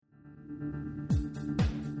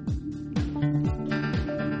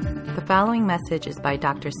following message is by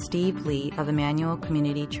Dr. Steve Lee of Emmanuel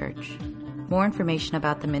Community Church. More information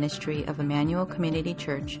about the ministry of Emmanuel Community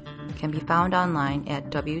Church can be found online at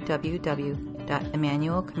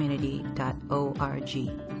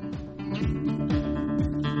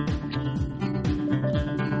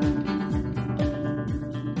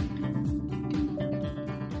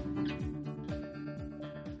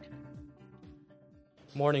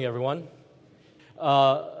Morning, everyone.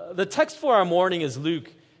 The text for our morning is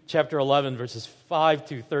Luke chapter 11, verses 5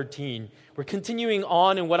 to 13. We're continuing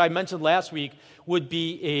on in what I mentioned last week would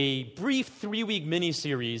be a brief 3-week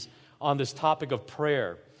mini-series on this topic of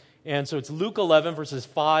prayer. And so it's Luke 11, verses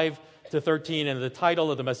 5 to 13, and the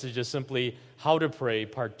title of the message is simply How to Pray,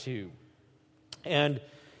 Part 2. And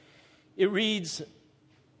it reads,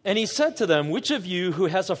 "And he said to them, 'Which of you who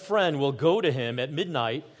has a friend will go to him at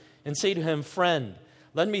midnight and say to him, Friend,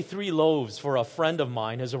 lend me 3 loaves, for a friend of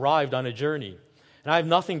mine has arrived on a journey, and I have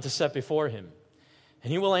nothing to set before him.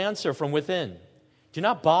 And he will answer from within, Do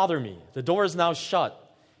not bother me. The door is now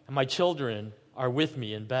shut, and my children are with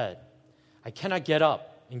me in bed. I cannot get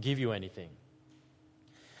up and give you anything.'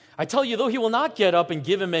 I tell you, though he will not get up and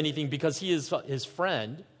give him anything because he is his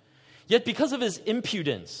friend, yet because of his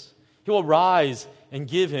impudence, he will rise and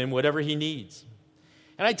give him whatever he needs.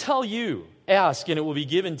 And I tell you, ask, and it will be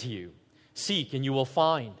given to you. Seek, and you will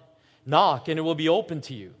find. Knock, and it will be opened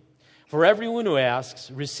to you. For everyone who asks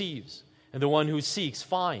receives, and the one who seeks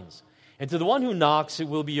finds, and to the one who knocks it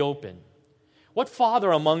will be open. What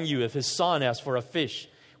father among you, if his son asks for a fish,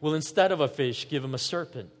 will instead of a fish give him a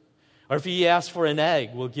serpent? Or if he asks for an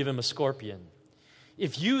egg, will give him a scorpion?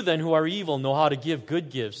 If you then who are evil know how to give good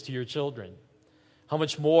gifts to your children, how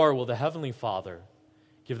much more will the Heavenly Father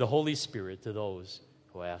give the Holy Spirit to those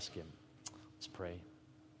who ask him?" Let's pray.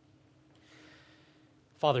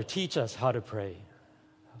 Father, teach us how to pray.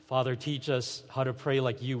 Father, teach us how to pray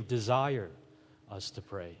like you desire us to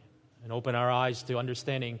pray. And open our eyes to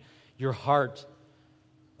understanding your heart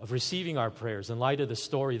of receiving our prayers in light of the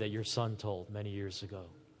story that your Son told many years ago.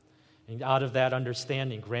 And out of that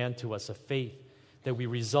understanding, grant to us a faith that we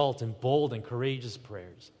result in bold and courageous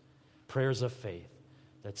prayers, prayers of faith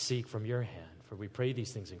that seek from your hand. For we pray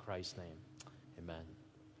these things in Christ's name. Amen.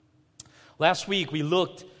 Last week, we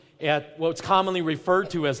looked at what's commonly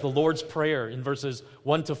referred to as the Lord's Prayer in verses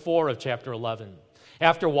 1 to 4 of chapter 11.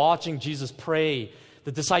 After watching Jesus pray,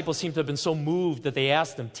 the disciples seemed to have been so moved that they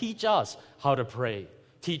asked him, teach us how to pray.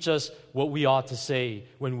 Teach us what we ought to say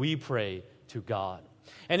when we pray to God.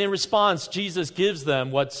 And in response, Jesus gives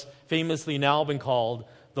them what's famously now been called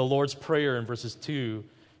the Lord's Prayer in verses 2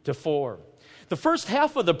 to 4. The first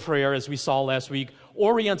half of the prayer, as we saw last week,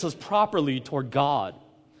 orients us properly toward God.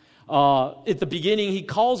 At the beginning, he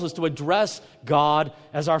calls us to address God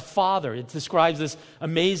as our Father. It describes this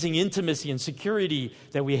amazing intimacy and security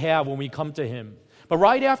that we have when we come to him. But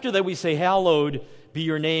right after that, we say, hallowed be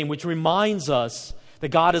your name, which reminds us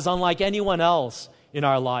that God is unlike anyone else in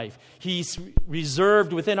our life. He's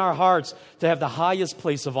reserved within our hearts to have the highest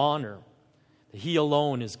place of honor. He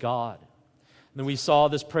alone is God. And then we saw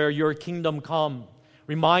this prayer, your kingdom come,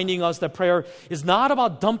 reminding us that prayer is not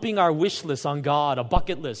about dumping our wish list on God, a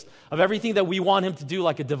bucket list of everything that we want him to do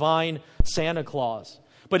like a divine Santa Claus.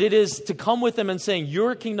 But it is to come with him and saying,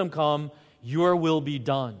 your kingdom come, your will be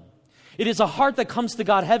done. It is a heart that comes to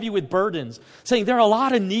God heavy with burdens, saying there are a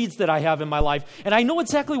lot of needs that I have in my life, and I know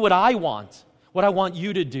exactly what I want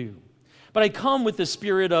you to do. But I come with the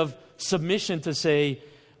spirit of submission to say,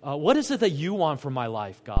 what is it that you want from my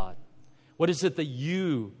life, God? What is it that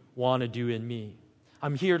you want to do in me?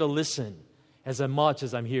 I'm here to listen as much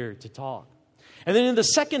as I'm here to talk. And then in the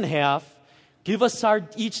second half, give us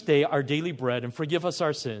each day our daily bread and forgive us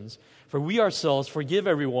our sins, for we ourselves forgive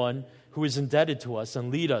everyone who is indebted to us, and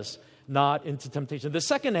lead us not into temptation. The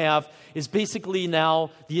second half is basically now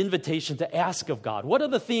the invitation to ask of God. What are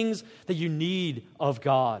the things that you need of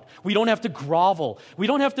God? We don't have to grovel. We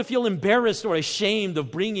don't have to feel embarrassed or ashamed of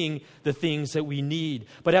bringing the things that we need.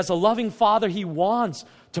 But as a loving Father, he wants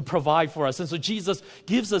to provide for us. And so Jesus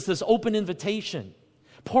gives us this open invitation.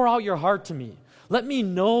 Pour out your heart to me. Let me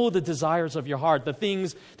know the desires of your heart, the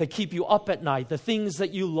things that keep you up at night, the things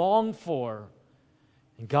that you long for.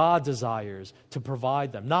 And God desires to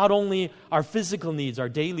provide them. Not only our physical needs, our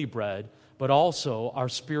daily bread, but also our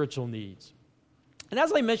spiritual needs. And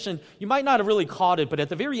as I mentioned, you might not have really caught it, but at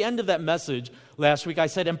the very end of that message last week, I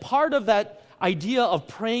said, and part of that idea of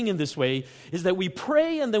praying in this way is that we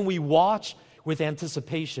pray and then we watch with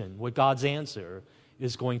anticipation what God's answer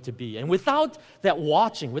is going to be. And without that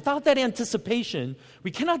watching, without that anticipation,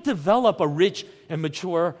 we cannot develop a rich and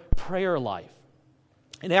mature prayer life.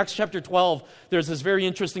 In Acts chapter 12, there's this very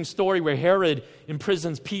interesting story where Herod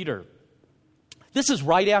imprisons Peter. This is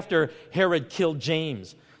right after Herod killed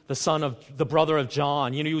James, the brother of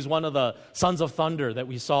John. He was one of the sons of thunder that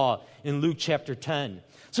we saw in Luke chapter 10.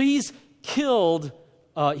 So he's killed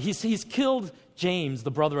James,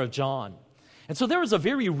 the brother of John. And so there is a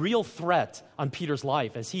very real threat on Peter's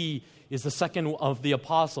life as he is the second of the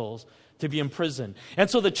apostles to be imprisoned. And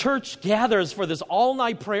so the church gathers for this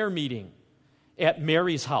all-night prayer meeting at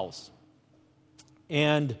Mary's house.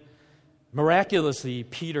 And miraculously,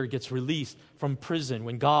 Peter gets released from prison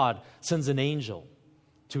when God sends an angel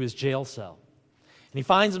to his jail cell. And he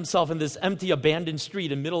finds himself in this empty, abandoned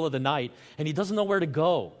street in the middle of the night, and he doesn't know where to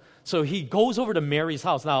go. So he goes over to Mary's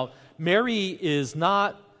house. Now, Mary is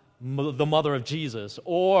not the mother of Jesus,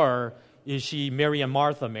 or is she Mary and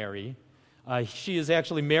Martha Mary? She is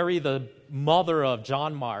actually Mary, the mother of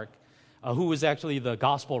John Mark, who was actually the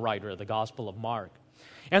gospel writer of the Gospel of Mark.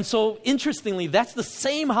 And so, interestingly, that's the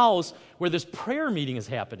same house where this prayer meeting is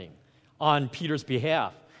happening on Peter's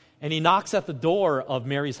behalf. And he knocks at the door of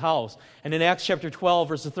Mary's house. And in Acts chapter 12,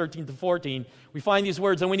 verses 13 to 14, we find these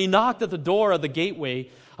words. And when he knocked at the door of the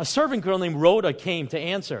gateway, a servant girl named Rhoda came to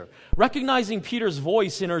answer. Recognizing Peter's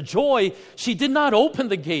voice in her joy, she did not open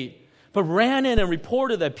the gate, but ran in and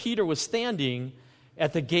reported that Peter was standing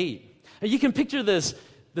at the gate. And you can picture this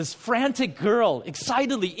frantic girl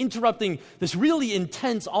excitedly interrupting this really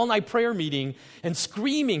intense all-night prayer meeting and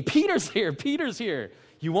screaming, "Peter's here, Peter's here."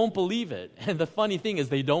 You won't believe it. And the funny thing is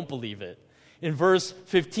they don't believe it. In verse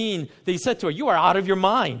 15, they said to her, "You are out of your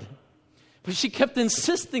mind." But she kept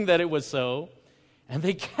insisting that it was so. And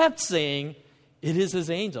they kept saying, "It is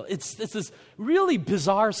his angel." It's this really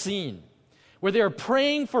bizarre scene where they are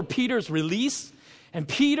praying for Peter's release, and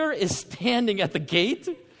Peter is standing at the gate,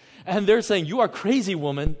 and they're saying, "You are crazy,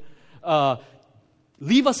 woman.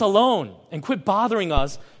 Leave us alone and quit bothering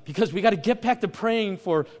us because we got to get back to praying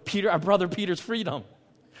for Peter, our brother Peter's freedom."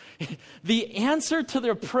 The answer to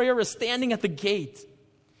their prayer is standing at the gate,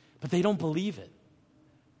 but they don't believe it.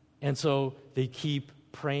 And so they keep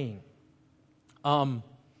praying.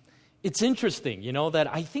 It's interesting,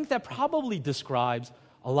 that I think that probably describes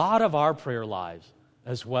a lot of our prayer lives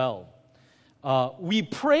as well. We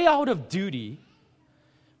pray out of duty,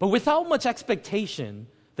 but without much expectation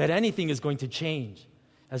that anything is going to change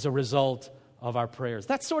as a result of our prayers.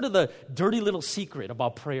 That's sort of the dirty little secret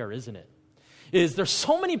about prayer, isn't it? There's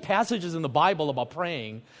so many passages in the Bible about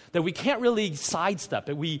praying that we can't really sidestep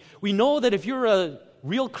it. We know that if you're a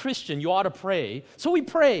real Christian, you ought to pray. So we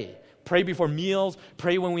pray. Pray before meals,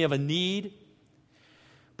 pray when we have a need.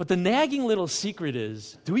 But the nagging little secret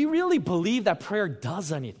is, do we really believe that prayer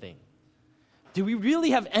does anything? Do we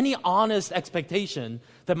really have any honest expectation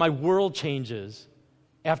that my world changes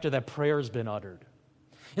after that prayer has been uttered?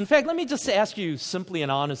 In fact, let me just ask you simply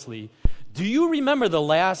and honestly, do you remember the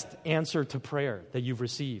last answer to prayer that you've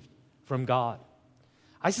received from God?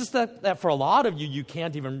 I suspect that for a lot of you, you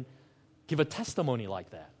can't even give a testimony like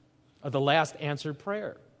that of the last answered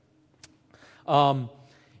prayer. And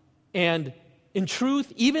in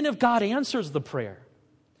truth, even if God answers the prayer,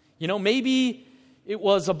 maybe it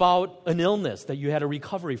was about an illness that you had a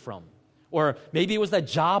recovery from, or maybe it was that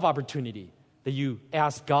job opportunity that you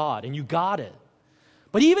asked God and you got it.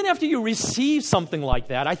 But even after you receive something like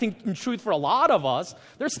that, I think in truth for a lot of us,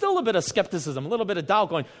 there's still a bit of skepticism, a little bit of doubt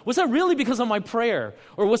going, was that really because of my prayer?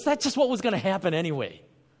 Or was that just what was going to happen anyway?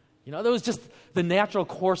 That was just the natural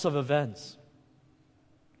course of events.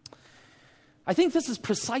 I think this is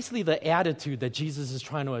precisely the attitude that Jesus is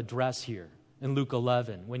trying to address here in Luke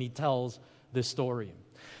 11 when he tells this story.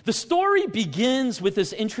 The story begins with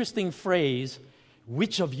this interesting phrase,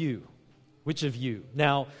 "Which of you?" Which of you?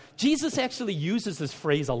 Now, Jesus actually uses this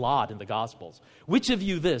phrase a lot in the Gospels. Which of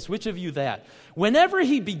you this? Which of you that? Whenever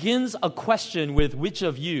he begins a question with which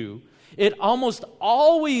of you, it almost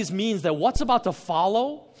always means that what's about to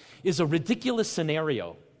follow is a ridiculous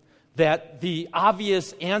scenario. That the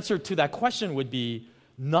obvious answer to that question would be,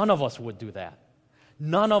 none of us would do that.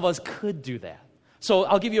 None of us could do that. So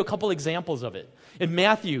I'll give you a couple examples of it. In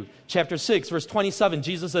Matthew chapter 6, verse 27,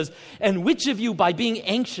 Jesus says, "And which of you, by being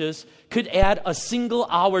anxious, could add a single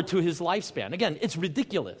hour to his lifespan?" Again, it's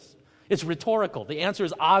ridiculous. It's rhetorical. The answer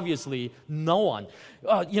is obviously no one.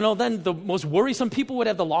 Then the most worrisome people would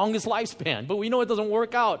have the longest lifespan. But we know it doesn't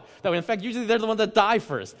work out that way. In fact, usually they're the ones that die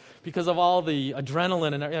first because of all the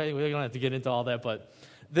adrenaline. And we don't have to get into all that, but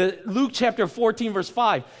Luke chapter 14, verse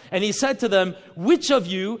 5. "And he said to them, which of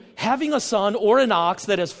you, having a son or an ox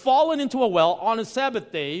that has fallen into a well on a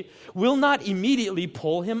Sabbath day, will not immediately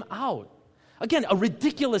pull him out?" Again, a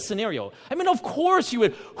ridiculous scenario. Of course you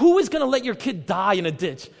would. Who is going to let your kid die in a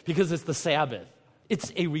ditch because it's the Sabbath?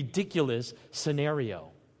 It's a ridiculous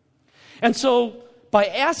scenario. And so by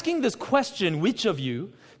asking this question, which of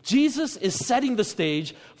you, Jesus is setting the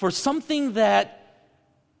stage for something that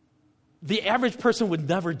the average person would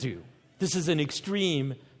never do. This is an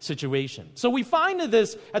extreme situation. So we find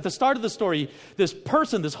this at the start of the story, this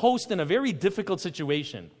person, this host in a very difficult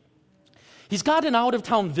situation. He's got an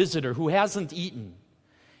out-of-town visitor who hasn't eaten,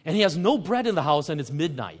 and he has no bread in the house, and it's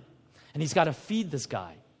midnight, and he's got to feed this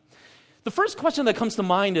guy. The first question that comes to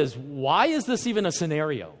mind is, why is this even a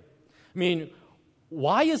scenario? I mean,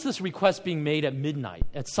 why is this request being made at midnight,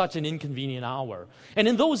 at such an inconvenient hour? And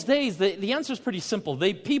in those days, the answer is pretty simple.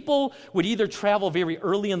 People would either travel very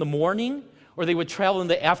early in the morning, or they would travel in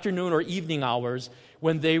the afternoon or evening hours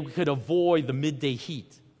when they could avoid the midday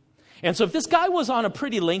heat. And so if this guy was on a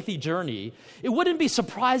pretty lengthy journey, it wouldn't be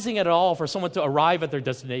surprising at all for someone to arrive at their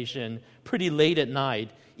destination pretty late at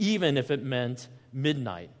night, even if it meant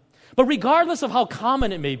midnight. But regardless of how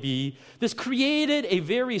common it may be, this created a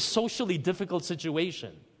very socially difficult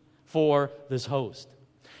situation for this host.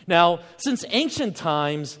 Now, since ancient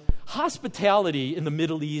times, hospitality in the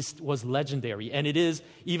Middle East was legendary, and it is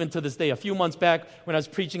even to this day. A few months back, when I was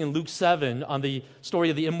preaching in Luke 7 on the story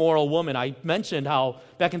of the immoral woman, I mentioned how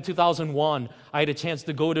back in 2001, I had a chance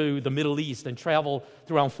to go to the Middle East and travel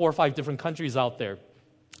through around 4 or 5 different countries out there.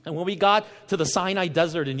 And when we got to the Sinai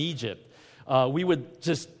Desert in Egypt, we would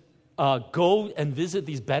just go and visit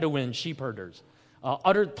these Bedouin sheep herders.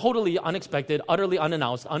 Totally unexpected, utterly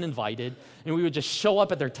unannounced, uninvited, and we would just show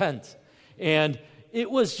up at their tents. And it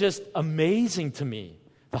was just amazing to me,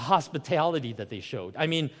 the hospitality that they showed. I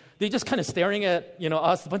mean, they're just kind of staring at,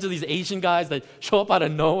 us, a bunch of these Asian guys that show up out of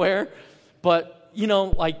nowhere. But,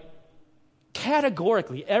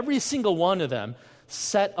 categorically, every single one of them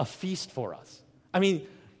set a feast for us. I mean,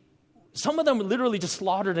 some of them literally just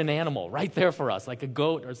slaughtered an animal right there for us, like a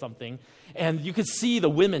goat or something. And you could see the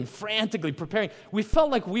women frantically preparing. We felt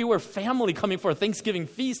like we were family coming for a Thanksgiving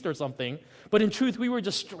feast or something. But in truth, we were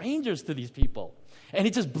just strangers to these people. And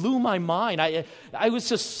it just blew my mind. I was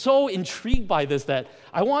just so intrigued by this that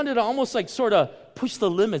I wanted to almost sort of push the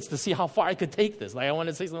limits to see how far I could take this. I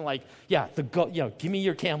wanted to say something like, give me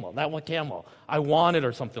your camel, that one camel. I want it,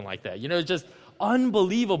 or something like that. It's just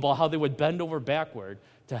unbelievable how they would bend over backward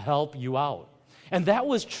to help you out. And that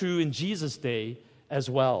was true in Jesus' day as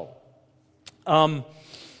well.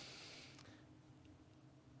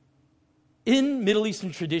 In Middle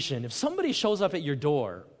Eastern tradition, if somebody shows up at your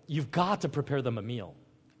door, you've got to prepare them a meal,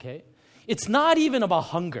 okay? It's not even about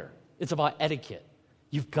hunger. It's about etiquette.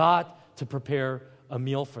 You've got to prepare a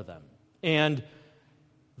meal for them. And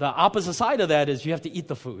the opposite side of that is you have to eat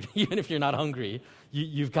the food. Even if you're not hungry,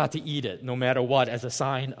 you've got to eat it no matter what as a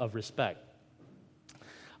sign of respect.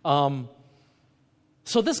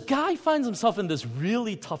 So this guy finds himself in this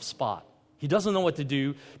really tough spot. He doesn't know what to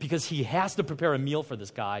do because he has to prepare a meal for this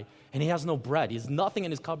guy, and he has no bread. He has nothing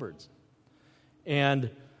in his cupboards. And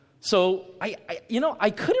so I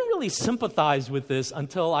couldn't really sympathize with this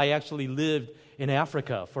until I actually lived in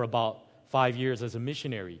Africa for about 5 years as a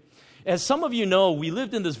missionary. As some of you know, we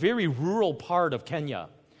lived in this very rural part of Kenya.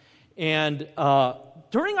 And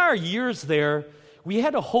during our years there, we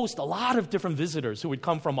had to host a lot of different visitors who would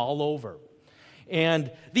come from all over.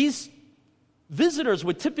 And these visitors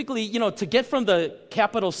would typically, to get from the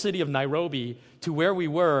capital city of Nairobi to where we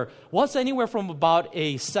were, was anywhere from about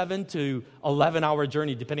a 7 to 11-hour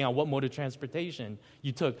journey, depending on what mode of transportation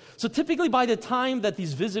you took. So typically by the time that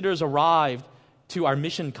these visitors arrived to our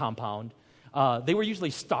mission compound, they were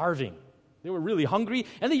usually starving. They were really hungry,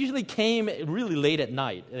 and they usually came really late at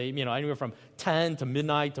night, anywhere from 10 to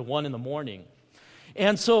midnight to 1 in the morning.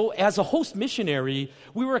 And so as a host missionary,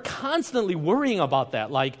 we were constantly worrying about that,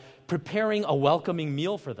 like preparing a welcoming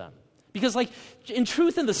meal for them. Because in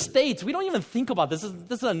truth, in the States, we don't even think about this.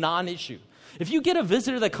 This is a non-issue. If you get a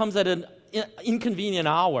visitor that comes at an inconvenient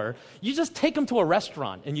hour, you just take them to a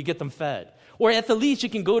restaurant and you get them fed. Or at the least, you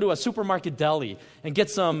can go to a supermarket deli and get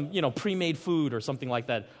some, pre-made food or something like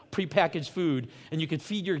that, prepackaged food, and you could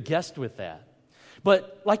feed your guest with that.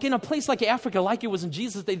 But in a place like Africa, like it was in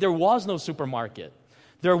Jesus' day, there was no supermarket.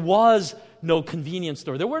 There was no convenience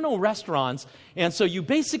store. There were no restaurants. And so you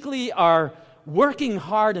basically are working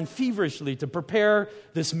hard and feverishly to prepare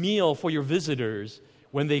this meal for your visitors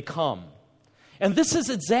when they come. And this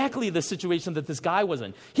is exactly the situation that this guy was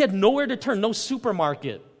in. He had nowhere to turn, no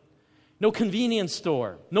supermarket, no convenience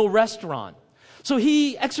store, no restaurant. So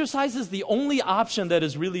he exercises the only option that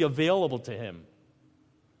is really available to him.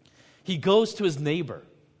 He goes to his neighbor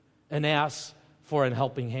and asks for a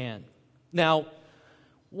helping hand. Now,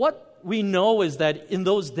 what we know is that in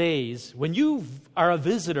those days, when you are a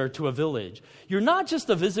visitor to a village, you're not just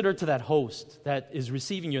a visitor to that host that is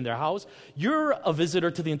receiving you in their house, you're a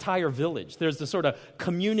visitor to the entire village. There's this sort of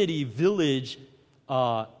community village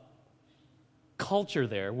culture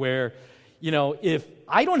there where, if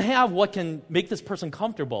I don't have what can make this person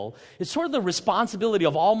comfortable, it's sort of the responsibility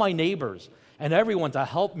of all my neighbors and everyone to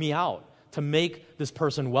help me out to make this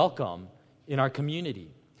person welcome in our community.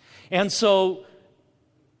 And so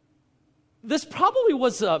this probably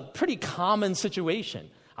was a pretty common situation.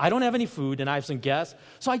 I don't have any food and I have some guests,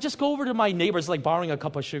 so I just go over to my neighbors, like borrowing a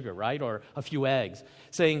cup of sugar, right, or a few eggs,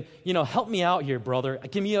 saying, help me out here, brother.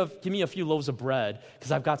 Give me a few loaves of bread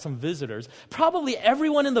because I've got some visitors. Probably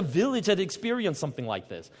everyone in the village had experienced something like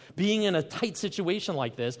this, being in a tight situation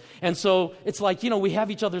like this, and so it's like, we have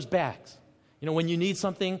each other's backs. When you need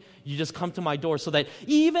something, you just come to my door so that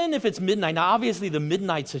even if it's midnight, now obviously the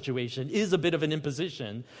midnight situation is a bit of an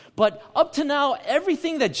imposition, but up to now,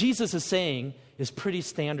 everything that Jesus is saying is pretty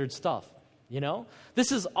standard stuff,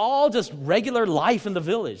 This is all just regular life in the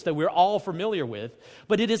village that we're all familiar with,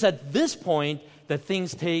 but it is at this point that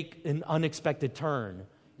things take an unexpected turn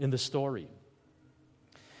in the story.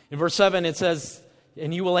 In verse 7, it says,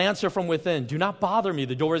 "And you will answer from within, 'Do not bother me,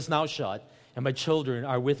 the door is now shut, and my children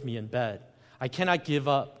are with me in bed. I cannot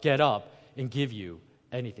get up and give you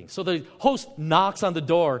anything.'" So the host knocks on the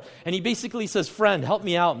door, and he basically says, "Friend, help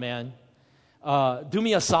me out, man. Do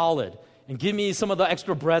me a solid and give me some of the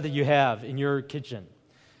extra bread that you have in your kitchen.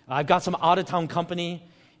 I've got some out-of-town company,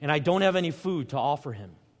 and I don't have any food to offer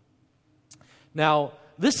him." Now,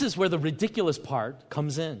 this is where the ridiculous part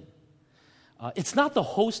comes in. It's not the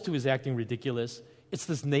host who is acting ridiculous, it's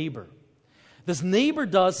this neighbor. This neighbor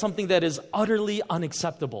does something that is utterly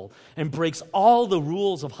unacceptable and breaks all the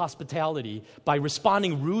rules of hospitality by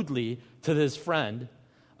responding rudely to his friend.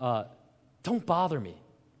 "Don't bother me.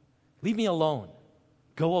 Leave me alone.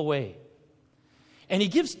 Go away." And he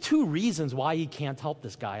gives two reasons why he can't help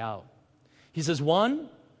this guy out. He says, 1,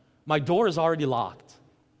 my door is already locked.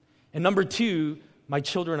 And number 2, my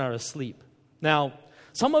children are asleep. Now,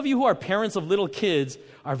 some of you who are parents of little kids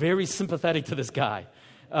are very sympathetic to this guy.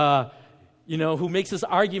 Who makes this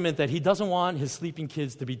argument that he doesn't want his sleeping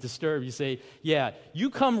kids to be disturbed. You say, "Yeah, you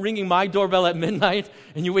come ringing my doorbell at midnight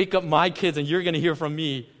and you wake up my kids and you're going to hear from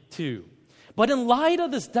me too." But in light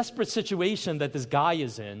of this desperate situation that this guy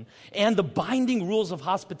is in and the binding rules of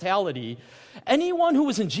hospitality, anyone who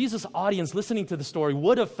was in Jesus' audience listening to the story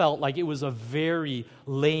would have felt like it was a very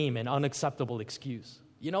lame and unacceptable excuse.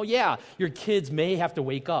 Your kids may have to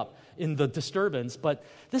wake up in the disturbance, but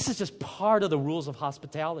this is just part of the rules of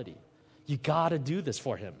hospitality. You got to do this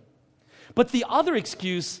for him. But the other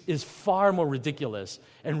excuse is far more ridiculous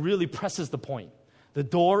and really presses the point. The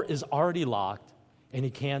door is already locked and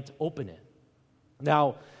he can't open it.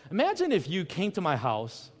 Now, imagine if you came to my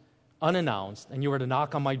house unannounced and you were to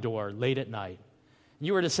knock on my door late at night. And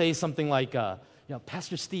you were to say something like,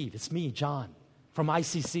 "Pastor Steve, it's me, John, from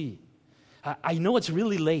ICC. I know it's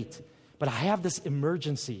really late, but I have this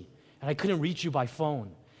emergency and I couldn't reach you by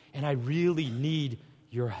phone and I really need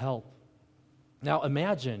your help." Now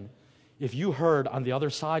imagine if you heard on the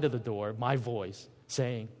other side of the door my voice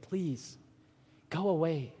saying, "Please, go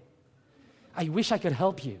away. I wish I could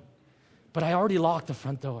help you, but I already locked the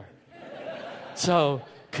front door. So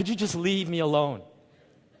could you just leave me alone?"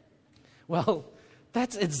 Well,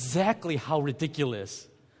 that's exactly how ridiculous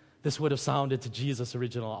this would have sounded to Jesus'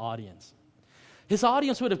 original audience. His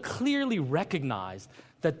audience would have clearly recognized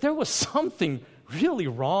that there was something really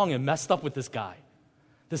wrong and messed up with this guy,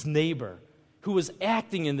 this neighbor, who was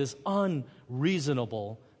acting in this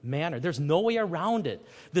unreasonable manner. There's no way around it.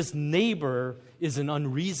 This neighbor is an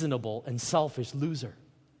unreasonable and selfish loser.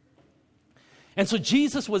 And so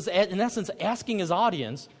Jesus was, in essence, asking his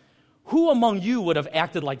audience, who among you would have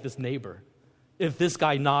acted like this neighbor if this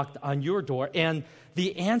guy knocked on your door? And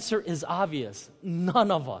the answer is obvious.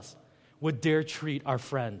 None of us would dare treat our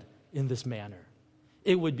friend in this manner.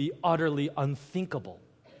 It would be utterly unthinkable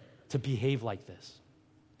to behave like this.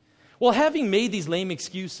 Well, having made these lame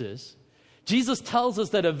excuses, Jesus tells us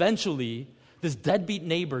that eventually this deadbeat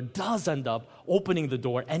neighbor does end up opening the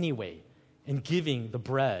door anyway and giving the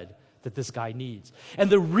bread that this guy needs. And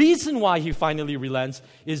the reason why he finally relents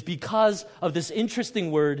is because of this interesting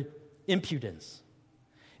word, impudence.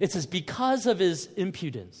 It says, because of his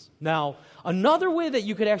impudence. Now, another way that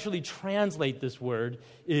you could actually translate this word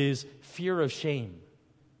is fear of shame.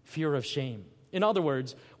 Fear of shame. In other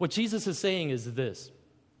words, what Jesus is saying is this.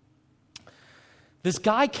 This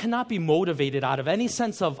guy cannot be motivated out of any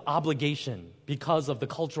sense of obligation because of the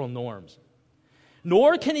cultural norms.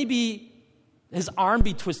 Nor can his arm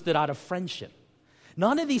be twisted out of friendship.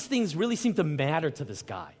 none of these things really seem to matter to this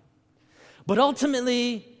guy. But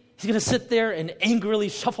ultimately, he's going to sit there and angrily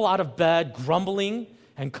shuffle out of bed, grumbling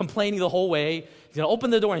and complaining the whole way. He's going to open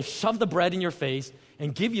the door and shove the bread in your face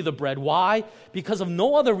and give you the bread. Why? Because of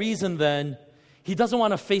no other reason than he doesn't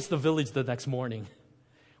want to face the village the next morning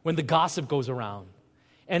when the gossip goes around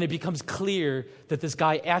and it becomes clear that this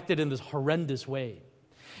guy acted in this horrendous way.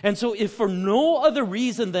 And so if for no other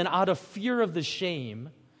reason than out of fear of the shame,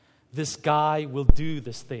 this guy will do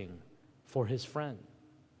this thing for his friend.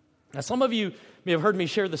 Now, some of you may have heard me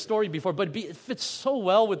share the story before, but it fits so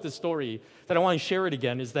well with the story that I want to share it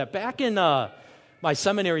again, is that back in my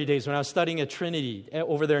seminary days when I was studying at Trinity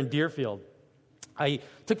over there in Deerfield, I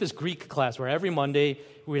took this Greek class where every Monday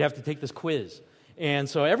we'd have to take this quiz. And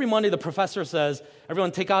so every Monday the professor says,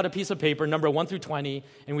 everyone take out a piece of paper, number 1 through 20,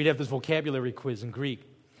 and we'd have this vocabulary quiz in Greek.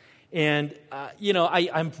 And,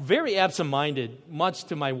 I'm very absent-minded, much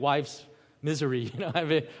to my wife's misery.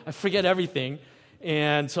 I forget everything.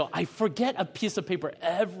 And so I forget a piece of paper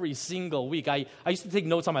every single week. I used to take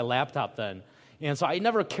notes on my laptop then. And so I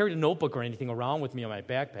never carried a notebook or anything around with me in my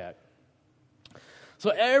backpack.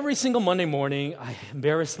 So every single Monday morning,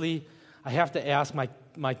 embarrassingly, I have to ask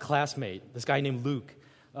my classmate, this guy named Luke,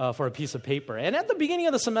 for a piece of paper. And at the beginning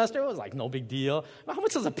of the semester, it was like no big deal. How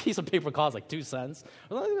much does a piece of paper cost? Like 2 cents?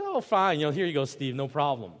 I was like, oh, fine. Here you go, Steve, no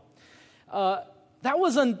problem. That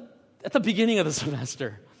was at the beginning of the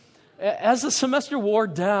semester. As the semester wore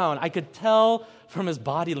down, I could tell from his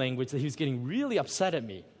body language that he was getting really upset at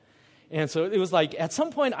me. And so it was like, at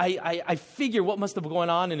some point, I figure what must have been going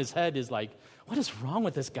on in his head is like, what is wrong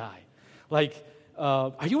with this guy? Like,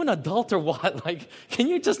 are you an adult or what? Like, can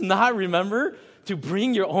you just not remember to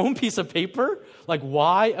bring your own piece of paper? Like,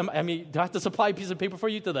 why? Do I have to supply a piece of paper for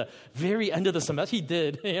you to the very end of the semester? He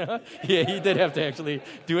did. Yeah, he did have to actually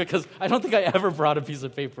do it because I don't think I ever brought a piece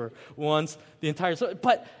of paper once the entire.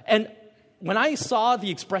 And when I saw the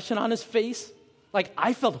expression on his face, like,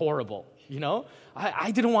 I felt horrible.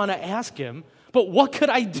 I didn't want to ask him, but what could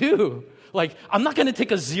I do? Like, I'm not going to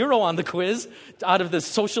take a 0 on the quiz out of this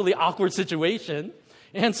socially awkward situation.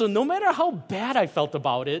 And so no matter how bad I felt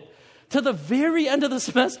about it, to the very end of the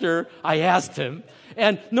semester, I asked him.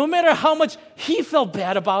 And no matter how much he felt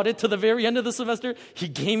bad about it, to the very end of the semester, he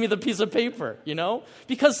gave me the piece of paper,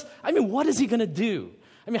 Because, what is he going to do?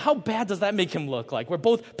 How bad does that make him look like? We're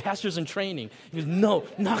both pastors in training. He goes, no,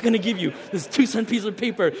 not going to give you this 2-cent piece of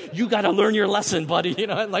paper. You got to learn your lesson, buddy.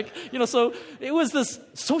 So it was this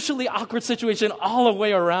socially awkward situation all the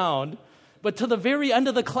way around. But to the very end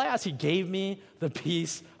of the class, he gave me the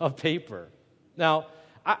piece of paper. Now,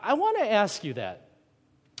 I want to ask you that.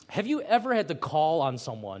 Have you ever had to call on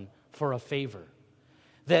someone for a favor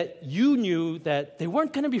that you knew that they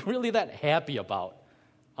weren't going to be really that happy about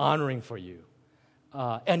honoring for you?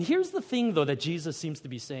 And here's the thing, though, that Jesus seems to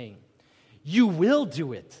be saying. You will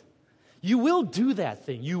do it. You will do that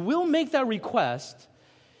thing. You will make that request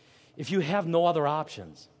if you have no other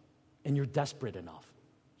options and you're desperate enough.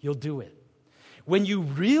 You'll do it. When you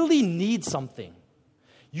really need something,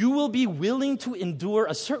 you will be willing to endure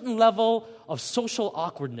a certain level of social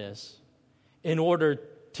awkwardness in order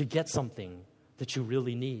to get something that you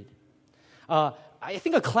really need. I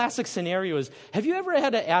think a classic scenario is, have you ever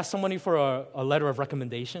had to ask somebody for a letter of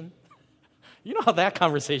recommendation? You know how that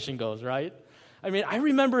conversation goes, right? I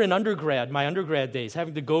remember in my undergrad days,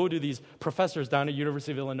 having to go to these professors down at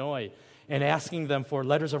University of Illinois and asking them for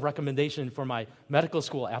letters of recommendation for my medical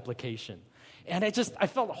school application. And I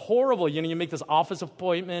felt horrible. You make this office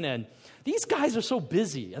appointment, and these guys are so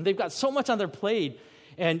busy, and they've got so much on their plate.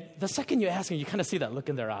 And the second you ask them, you kind of see that look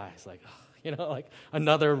in their eyes, like, like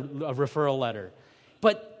another referral letter.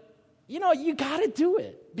 But, you got to do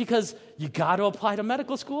it because you got to apply to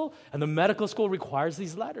medical school, and the medical school requires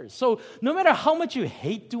these letters. So no matter how much you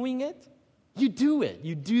hate doing it, you do it.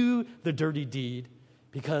 You do the dirty deed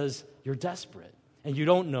because you're desperate, and you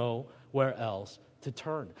don't know where else to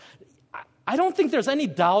turn. I don't think there's any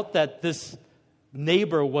doubt that this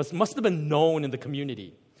neighbor must have been known in the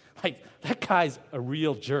community. Like, that guy's a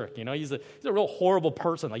real jerk, He's a real horrible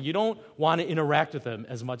person. Like, you don't want to interact with him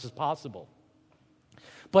as much as possible.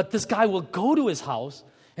 But this guy will go to his house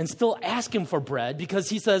and still ask him for bread because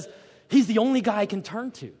he says he's the only guy I can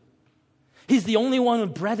turn to. He's the only one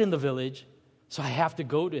with bread in the village, so I have to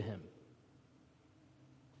go to him.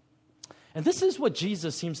 And this is what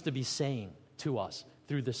Jesus seems to be saying to us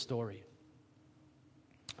through this story.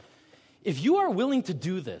 If you are willing to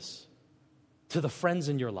do this to the friends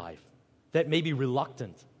in your life that may be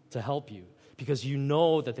reluctant to help you because you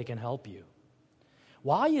know that they can help you,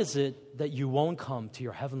 why is it that you won't come to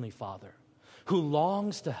your Heavenly Father who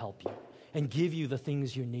longs to help you and give you the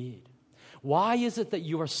things you need? Why is it that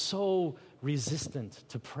you are so resistant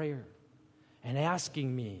to prayer and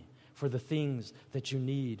asking me for the things that you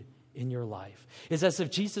need in your life? It's as if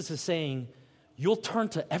Jesus is saying, you'll turn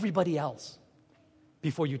to everybody else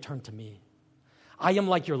before you turn to me. I am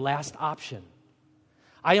like your last option.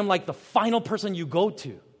 I am like the final person you go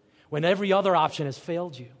to when every other option has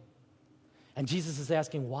failed you. And Jesus is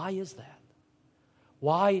asking, why is that?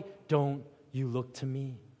 Why don't you look to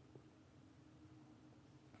me?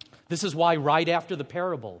 This is why right after the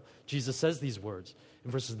parable, Jesus says these words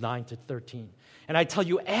in verses 9 to 13. And I tell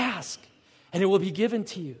you, ask, and it will be given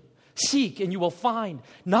to you. Seek, and you will find.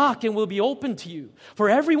 Knock, and it will be opened to you. For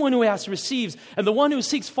everyone who asks receives, and the one who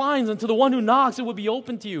seeks finds, and to the one who knocks it will be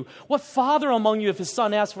opened to you. What father among you, if his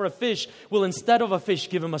son asks for a fish, will instead of a fish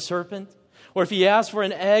give him a serpent? Or if he asks for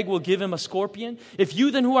an egg, will give him a scorpion? If you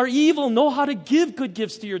then who are evil know how to give good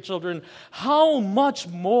gifts to your children, how much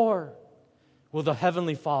more will the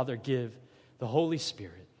Heavenly Father give the Holy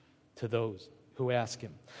Spirit to those who ask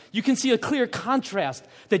him? You can see a clear contrast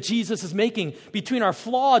that Jesus is making between our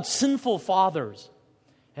flawed, sinful fathers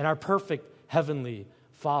and our perfect Heavenly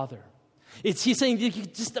Father. He's saying, you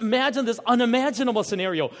can just imagine this unimaginable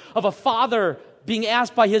scenario of a father being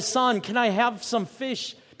asked by his son, can I have some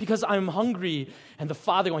fish because I'm hungry? And the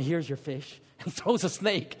father going, here's your fish. And throws a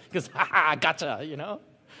snake because, gotcha, you know.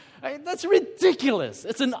 That's ridiculous.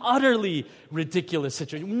 It's an utterly ridiculous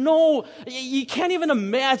situation. No, you can't even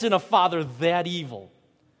imagine a father that evil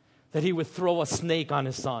that he would throw a snake on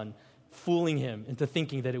his son, fooling him into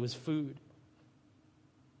thinking that it was food.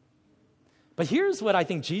 But here's what I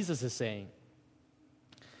think Jesus is saying.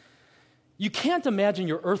 You can't imagine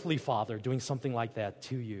your earthly father doing something like that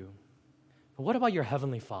to you. But what about your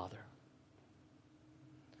heavenly Father?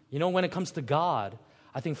 You know, when it comes to God,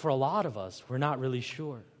 I think for a lot of us, we're not really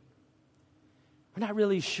sure. We're not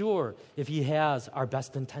really sure if he has our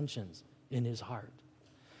best intentions in his heart.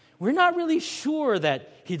 We're not really sure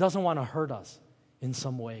that he doesn't want to hurt us in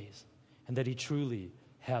some ways and that he truly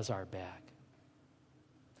has our back.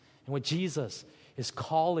 And what Jesus is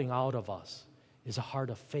calling out of us is a heart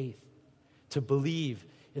of faith to believe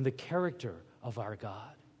in the character of our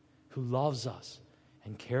God who loves us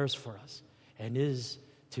and cares for us and is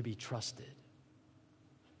to be trusted.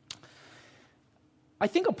 I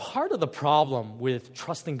think a part of the problem with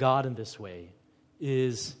trusting God in this way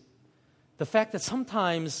is the fact that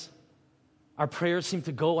sometimes our prayers seem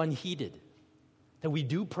to go unheeded, that we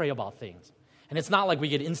do pray about things. And it's not like we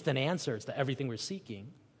get instant answers to everything we're seeking.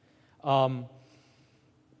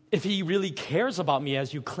 If he really cares about me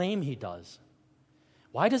as you claim he does,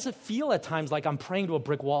 why does it feel at times like I'm praying to a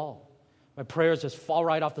brick wall? My prayers just fall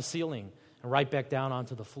right off the ceiling and right back down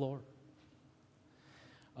onto the floor.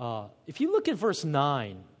 If you look at verse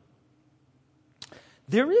 9,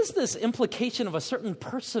 there is this implication of a certain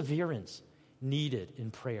perseverance needed in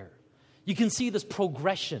prayer. You can see this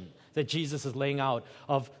progression that Jesus is laying out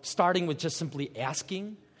of starting with just simply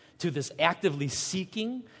asking to this actively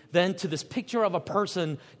seeking, then to this picture of a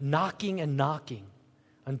person knocking and knocking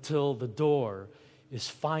until the door is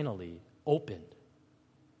finally opened.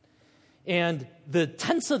 And the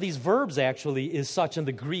tense of these verbs actually is such in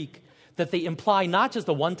the Greek that they imply not just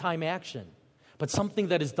a one-time action, but something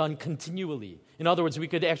that is done continually. In other words, we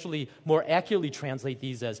could actually more accurately translate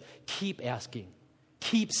these as keep asking,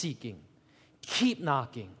 keep seeking, keep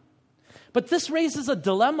knocking. But this raises a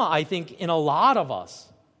dilemma, I think, in a lot of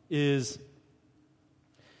us, is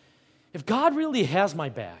if God really has my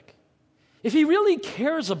back, if he really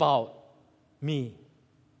cares about me,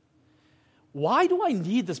 why do I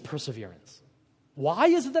need this perseverance? Why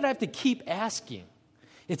is it that I have to keep asking?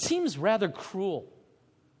 It seems rather cruel.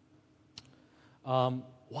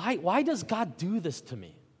 Why does God do this to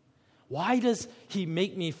me? Why does he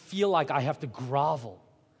make me feel like I have to grovel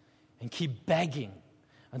and keep begging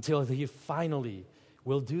until he finally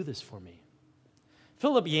will do this for me?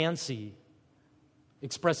 Philip Yancey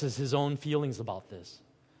expresses his own feelings about this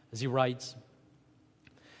as he writes,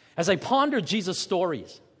 as I ponder Jesus'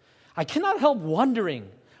 stories, I cannot help wondering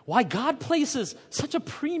why God places such a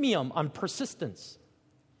premium on persistence.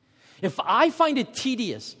 If I find it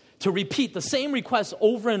tedious to repeat the same requests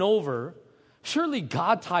over and over, surely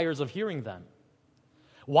God tires of hearing them.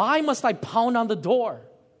 Why must I pound on the door?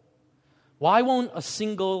 Why won't a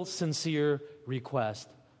single sincere request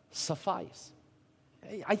suffice?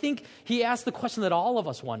 I think he asked the question that all of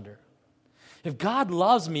us wonder. If God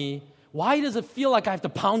loves me, why does it feel like I have to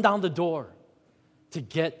pound down the door to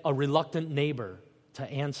get a reluctant neighbor to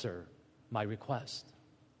answer my request?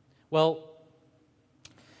 Well,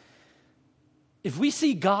 if we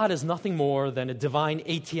see God as nothing more than a divine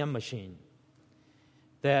ATM machine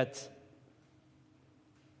that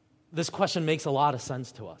this question makes a lot of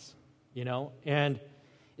sense to us, And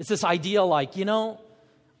it's this idea like,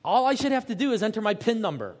 all I should have to do is enter my PIN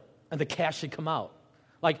number and the cash should come out.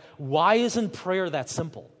 Like, why isn't prayer that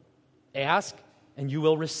simple? Ask and you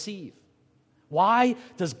will receive. Why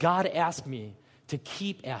does God ask me to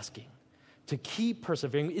keep asking, to keep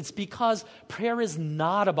persevering? It's because prayer is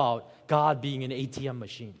not about God being an ATM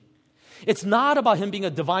machine. It's not about Him being a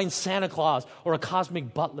divine Santa Claus or a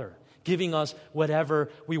cosmic butler giving us whatever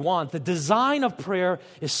we want. The design of prayer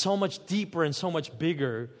is so much deeper and so much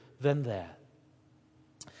bigger than that.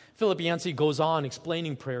 Philip Yancey goes on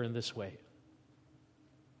explaining prayer in this way.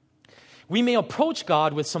 We may approach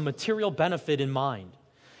God with some material benefit in mind,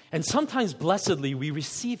 and sometimes blessedly we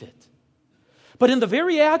receive it. But in the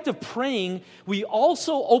very act of praying, we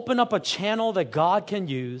also open up a channel that God can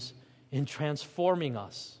use in transforming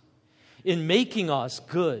us, in making us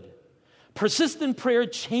good. Persistent prayer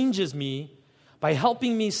changes me by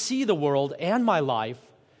helping me see the world and my life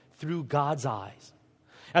through God's eyes.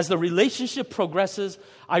 As the relationship progresses,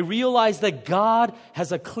 I realize that God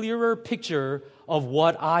has a clearer picture of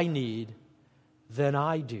what I need than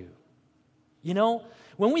I do.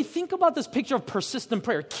 When we think about this picture of persistent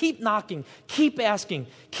prayer, keep knocking, keep asking,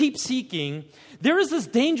 keep seeking, there is this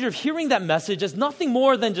danger of hearing that message as nothing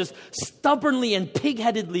more than just stubbornly and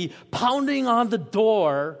pig-headedly pounding on the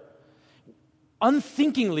door,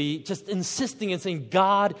 unthinkingly just insisting and saying,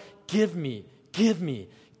 God, give me, give me,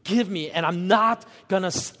 give me, and I'm not going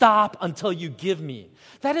to stop until you give me.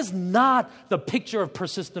 That is not the picture of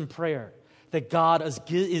persistent prayer that God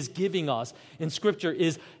is giving us in Scripture.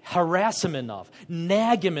 Is harass Him enough,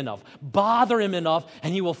 nag Him enough, bother Him enough,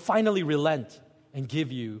 and He will finally relent and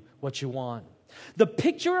give you what you want. The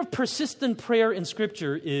picture of persistent prayer in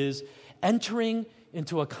Scripture is entering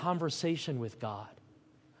into a conversation with God,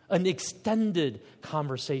 an extended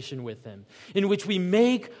conversation with Him, in which we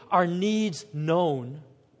make our needs known,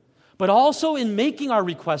 but also in making our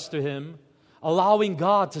requests to Him, allowing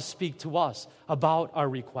God to speak to us about our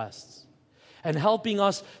requests, and helping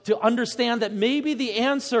us to understand that maybe the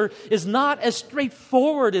answer is not as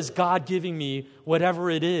straightforward as God giving me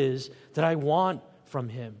whatever it is that I want from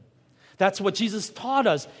Him. That's what Jesus taught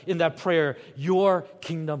us in that prayer, your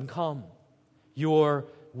kingdom come, your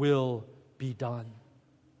will be done.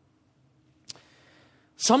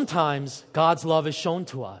 Sometimes God's love is shown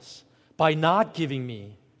to us by not giving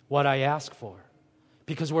me what I ask for,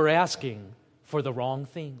 because we're asking for the wrong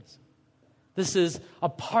things. This is a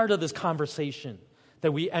part of this conversation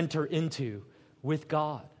that we enter into with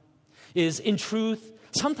God. Is, in truth,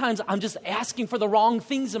 sometimes I'm just asking for the wrong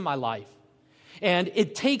things in my life. And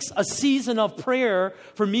it takes a season of prayer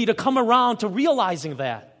for me to come around to realizing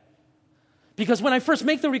that. Because when I first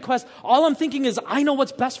make the request, all I'm thinking is, I know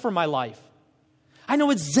what's best for my life. I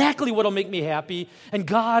know exactly what will make me happy. And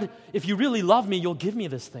God, if you really love me, you'll give me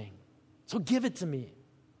this thing. So give it to me.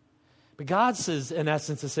 But God says, in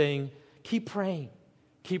essence, is saying, keep praying,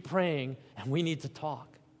 and we need to talk.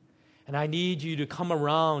 And I need you to come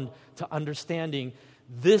around to understanding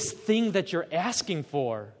this thing that you're asking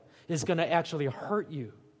for is going to actually hurt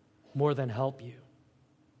you more than help you.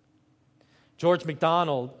 George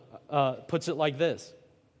MacDonald puts it like this: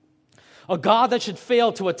 a God that should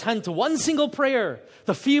fail to attend to one single prayer,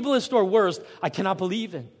 the feeblest or worst, I cannot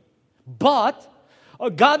believe in. But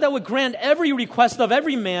a God that would grant every request of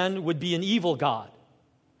every man would be an evil God.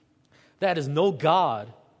 That is no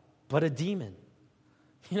God, but a demon.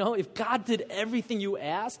 If God did everything you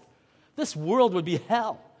asked, this world would be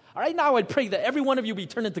hell. All right, now I'd pray that every one of you be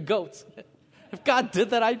turned into goats. If God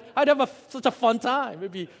did that, I'd have such a fun time.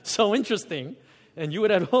 It'd be so interesting. And you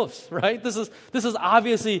would have hoofs, right? This is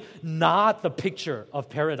obviously not the picture of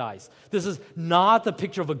paradise. This is not the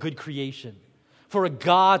picture of a good creation, for a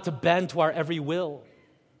God to bend to our every will.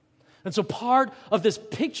 And so part of this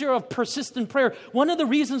picture of persistent prayer, one of the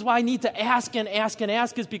reasons why I need to ask and ask and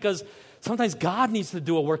ask is because sometimes God needs to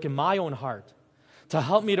do a work in my own heart to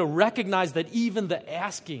help me to recognize that even the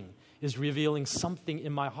asking is revealing something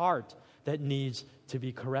in my heart that needs to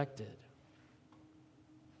be corrected.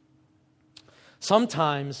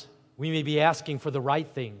 Sometimes we may be asking for the right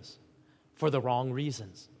things for the wrong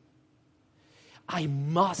reasons. I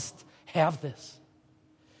must have this.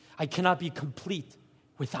 I cannot be complete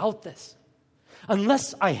without this.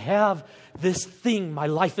 Unless I have this thing, my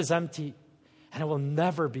life is empty and it will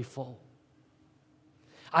never be full.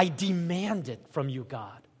 I demand it from you,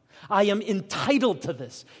 God. I am entitled to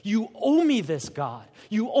this. You owe me this, God.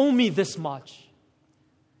 You owe me this much.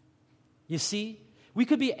 You see, we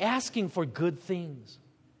could be asking for good things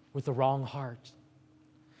with the wrong heart.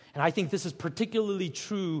 And I think this is particularly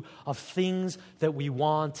true of things that we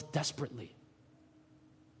want desperately.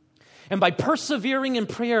 And by persevering in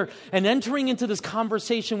prayer and entering into this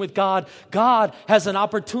conversation with God, God has an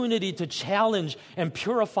opportunity to challenge and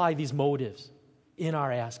purify these motives in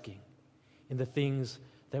our asking, in the things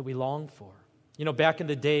that we long for. You know, back in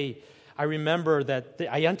the day, I remember that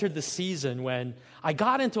I entered the season when I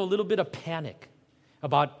got into a little bit of panic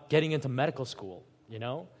about getting into medical school, you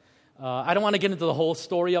know. I don't want to get into the whole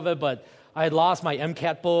story of it, but I had lost my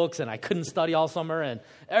MCAT books and I couldn't study all summer, and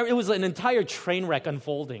it was an entire train wreck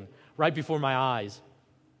unfolding right before my eyes.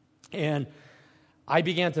 And I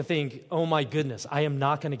began to think, oh my goodness, I am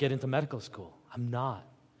not going to get into medical school. I'm not.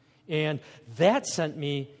 And that sent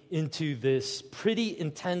me into this pretty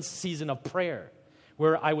intense season of prayer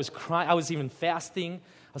where I was crying. I was even fasting.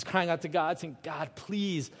 I was crying out to God, saying, God,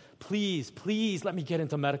 please, please, please let me get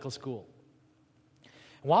into medical school.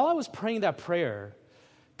 While I was praying that prayer,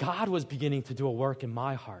 God was beginning to do a work in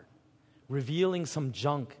my heart, revealing some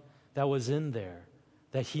junk that was in there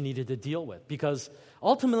that he needed to deal with. Because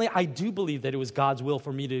ultimately, I do believe that it was God's will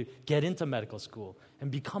for me to get into medical school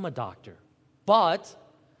and become a doctor. But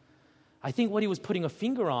I think what he was putting a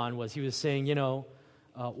finger on was he was saying, you know,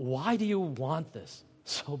 why do you want this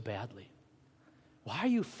so badly? Why are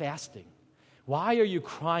you fasting? Why are you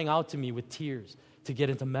crying out to me with tears to get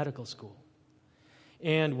into medical school?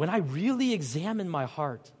 And when I really examined my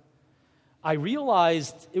heart, I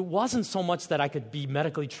realized it wasn't so much that I could be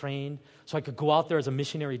medically trained, so I could go out there as a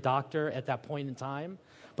missionary doctor at that point in time,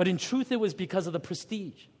 but in truth, it was because of the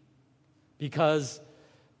prestige, because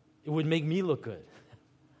it would make me look good,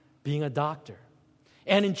 being a doctor.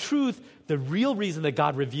 And in truth, the real reason that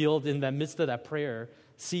God revealed in the midst of that prayer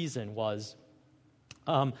season was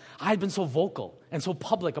I had been so vocal and so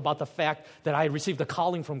public about the fact that I had received a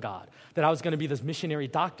calling from God, that I was going to be this missionary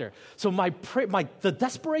doctor. So the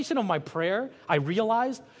desperation of my prayer, I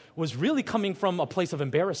realized, was really coming from a place of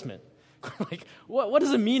embarrassment. Like, what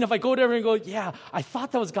does it mean if I go there and go, yeah, I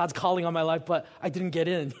thought that was God's calling on my life, but I didn't get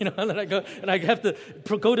in, you know? And then I go and I have to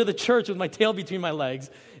go to the church with my tail between my legs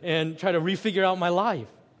and try to refigure out my life.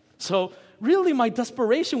 So really, my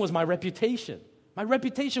desperation was my reputation. My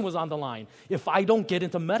reputation was on the line. If I don't get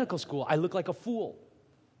into medical school, I look like a fool.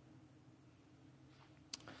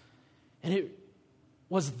 And it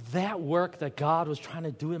was that work that God was trying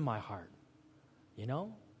to do in my heart. You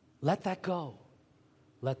know? Let that go.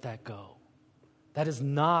 Let that go. That is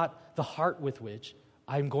not the heart with which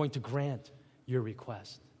I'm going to grant your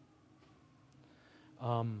request.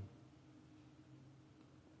 To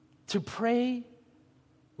pray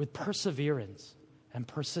with perseverance and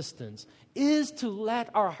persistence is to let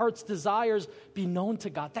our heart's desires be known to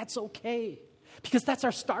God. That's okay, because that's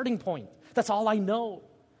our starting point. That's all I know.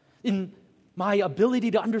 In my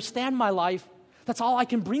ability to understand my life, that's all I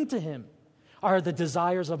can bring to Him are the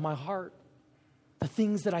desires of my heart, the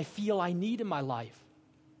things that I feel I need in my life.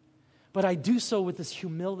 But I do so with this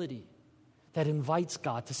humility that invites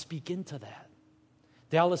God to speak into that.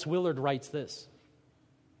 Dallas Willard writes this: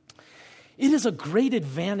 it is a great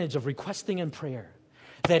advantage of requesting in prayer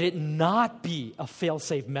that it not be a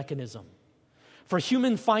fail-safe mechanism. For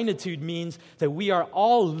human finitude means that we are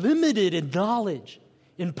all limited in knowledge,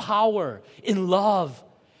 in power, in love,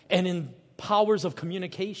 and in powers of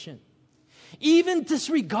communication. Even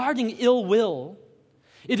disregarding ill will,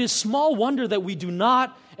 it is small wonder that we do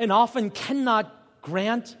not and often cannot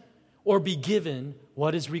grant or be given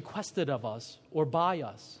what is requested of us or by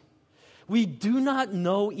us. We do not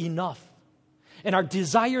know enough, and our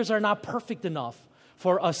desires are not perfect enough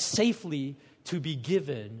for us safely to be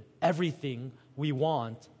given everything we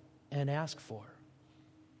want and ask for.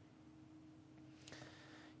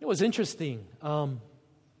 It was interesting. When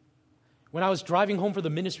I was driving home from the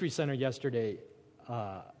ministry center yesterday,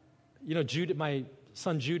 Judah, my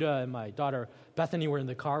son Judah and my daughter Bethany were in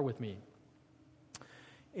the car with me.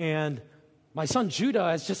 And my son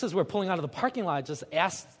Judah, just as we're pulling out of the parking lot, just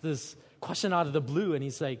asked this question out of the blue, and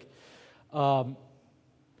he's like,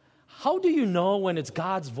 how do you know when it's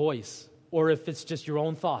God's voice or if it's just your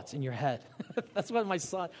own thoughts in your head? That's what my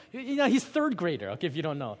son, he's third grader, okay, if you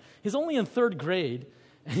don't know. He's only in third grade,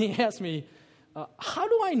 and he asked me, how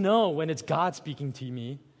do I know when it's God speaking to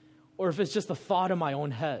me or if it's just a thought in my own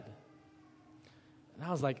head? And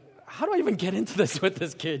I was like, how do I even get into this with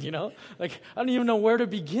this kid, you know? Like, I don't even know where to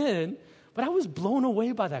begin. But I was blown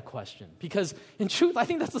away by that question because, in truth, I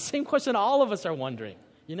think that's the same question all of us are wondering.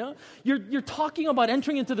 You know, you're talking about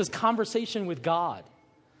entering into this conversation with God,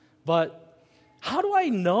 but how do I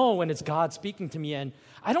know when it's God speaking to me? And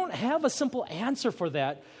I don't have a simple answer for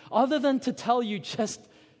that other than to tell you just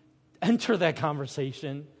enter that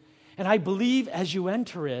conversation. And I believe as you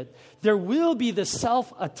enter it, there will be the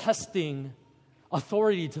self-attesting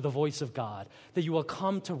authority to the voice of God that you will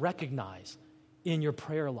come to recognize in your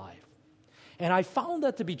prayer life. And I found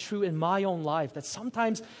that to be true in my own life, that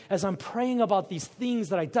sometimes as I'm praying about these things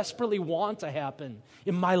that I desperately want to happen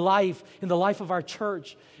in my life, in the life of our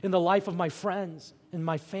church, in the life of my friends, in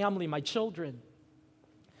my family, my children,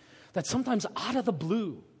 that sometimes out of the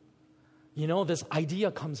blue, this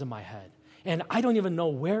idea comes in my head. And I don't even know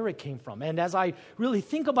where it came from. And as I really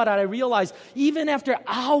think about it, I realize even after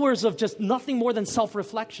hours of just nothing more than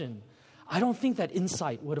self-reflection, I don't think that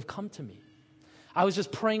insight would have come to me. I was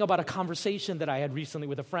just praying about a conversation that I had recently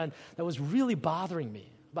with a friend that was really bothering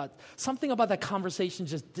me. But something about that conversation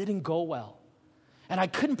just didn't go well. And I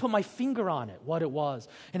couldn't put my finger on it, what it was.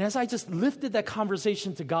 And as I just lifted that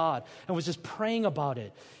conversation to God and was just praying about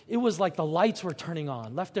it, it was like the lights were turning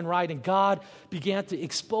on left and right, and God began to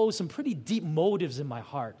expose some pretty deep motives in my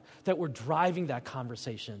heart that were driving that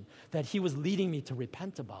conversation, that He was leading me to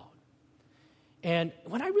repent about. And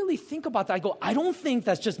when I really think about that, I go, I don't think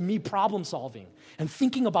that's just me problem solving and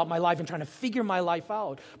thinking about my life and trying to figure my life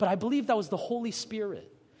out, but I believe that was the Holy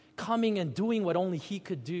Spirit coming and doing what only He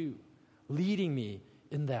could do, leading me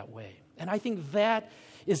in that way. And I think that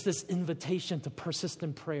is this invitation to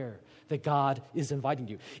persistent prayer that God is inviting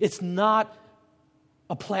you. It's not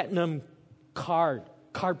a platinum carte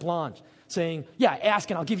blanche, saying, yeah, ask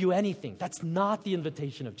and I'll give you anything. That's not the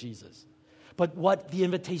invitation of Jesus. But what the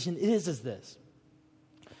invitation is this.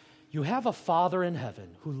 You have a Father in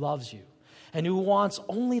heaven who loves you and who wants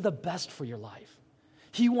only the best for your life.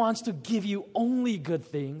 He wants to give you only good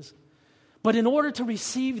things. But in order to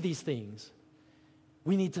receive these things,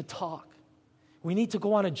 we need to talk. We need to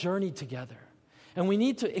go on a journey together. And we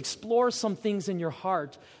need to explore some things in your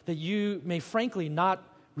heart that you may frankly not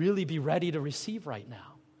really be ready to receive right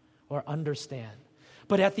now or understand.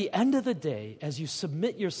 But at the end of the day, as you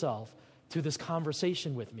submit yourself to this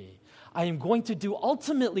conversation with me, I am going to do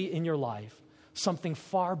ultimately in your life something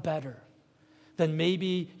far better than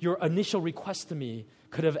maybe your initial request to me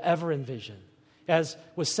could have ever envisioned. As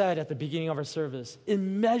was said at the beginning of our service,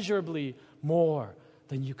 immeasurably more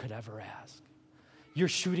than you could ever ask. You're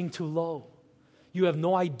shooting too low. You have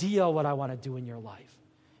no idea what I want to do in your life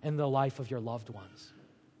and the life of your loved ones.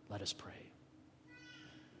 Let us pray.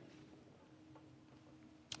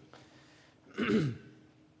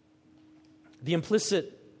 The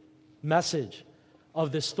implicit message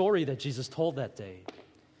of this story that Jesus told that day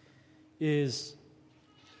is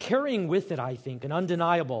carrying with it, I think, an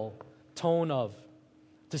undeniable tone of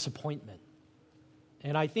disappointment.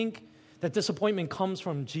 And I think that disappointment comes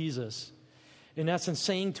from Jesus, in essence,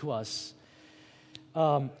 saying to us,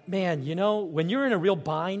 man, when you're in a real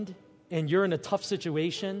bind and you're in a tough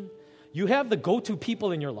situation, you have the go-to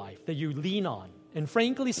people in your life that you lean on. And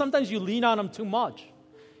frankly, sometimes you lean on them too much.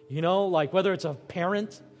 Like whether it's a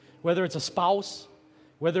parent, whether it's a spouse,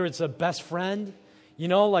 whether it's a best friend,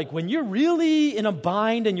 like when you're really in a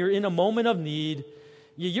bind and you're in a moment of need,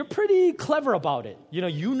 you're pretty clever about it.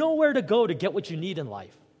 You know where to go to get what you need in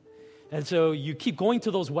life. And so you keep going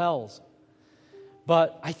to those wells.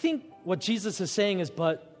 But I think what Jesus is saying is,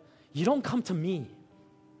 but you don't come to me.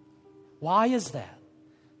 Why is that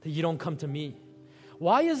you don't come to me?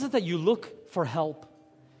 Why is it that you look for help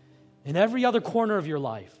in every other corner of your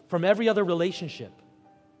life, from every other relationship,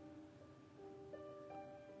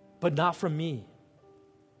 but not from me?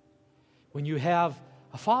 When you have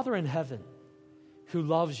a Father in heaven who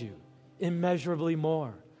loves you immeasurably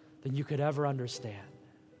more than you could ever understand.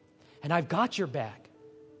 And I've got your back.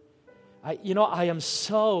 I am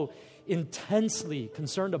so intensely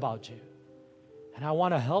concerned about you. And I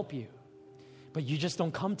want to help you. But you just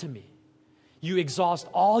don't come to me. You exhaust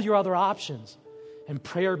all your other options. And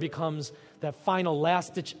prayer becomes that final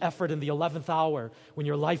last-ditch effort in the 11th hour when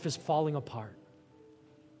your life is falling apart.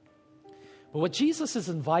 But what Jesus is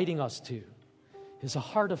inviting us to is a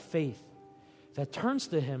heart of faith that turns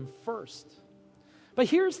to Him first. But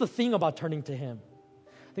here's the thing about turning to Him.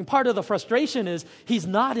 I think part of the frustration is He's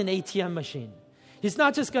not an ATM machine. He's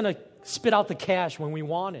not just going to spit out the cash when we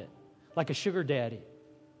want it, like a sugar daddy.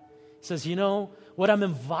 He says, what I'm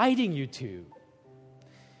inviting you to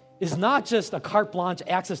is not just a carte blanche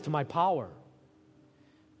access to my power,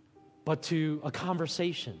 but to a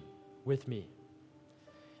conversation with me.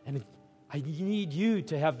 And I need you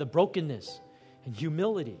to have the brokenness and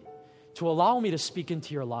humility to allow me to speak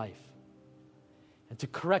into your life and to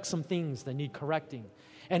correct some things that need correcting.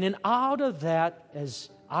 And then out of that, as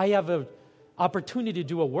I have an opportunity to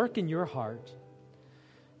do a work in your heart,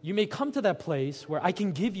 you may come to that place where I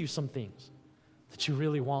can give you some things that you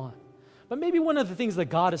really want. But maybe one of the things that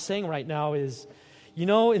God is saying right now is,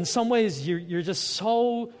 in some ways you're just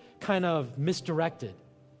so kind of misdirected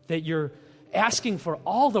that you're asking for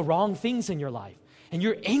all the wrong things in your life, and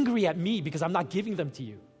you're angry at me because I'm not giving them to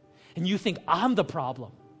you, and you think I'm the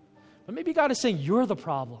problem. But maybe God is saying you're the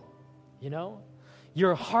problem, you know?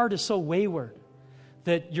 Your heart is so wayward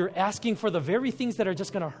that you're asking for the very things that are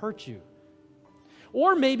just going to hurt you.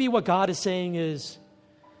 Or maybe what God is saying is,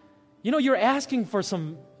 you know, you're asking for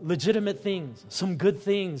some legitimate things, some good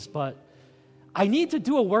things, but I need to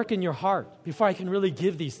do a work in your heart before I can really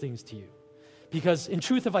give these things to you. Because in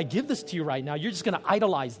truth, if I give this to you right now, you're just going to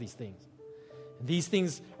idolize these things. And these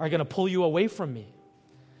things are going to pull you away from me.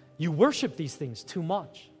 You worship these things too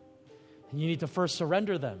much. And you need to first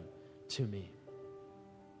surrender them to me.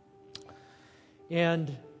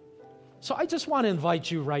 And so I just want to invite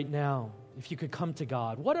you right now, if you could come to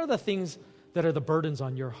God. What are the things that are the burdens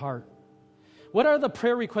on your heart? What are the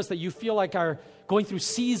prayer requests that you feel like are going through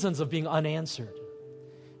seasons of being unanswered?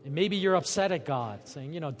 And maybe you're upset at God,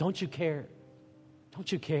 saying, you know, don't you care? Don't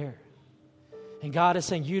you care? And God is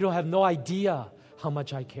saying, you don't have no idea how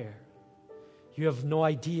much I care. You have no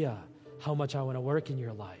idea how much I want to work in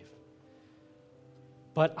your life.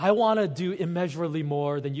 But I want to do immeasurably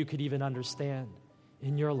more than you could even understand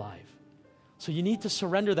in your life. So you need to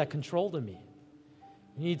surrender that control to me.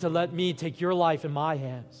 You need to let me take your life in my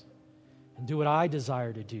hands and do what I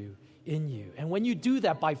desire to do in you. And when you do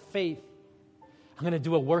that by faith, I'm going to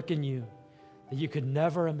do a work in you that you could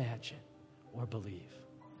never imagine or believe.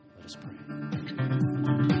 Let us pray.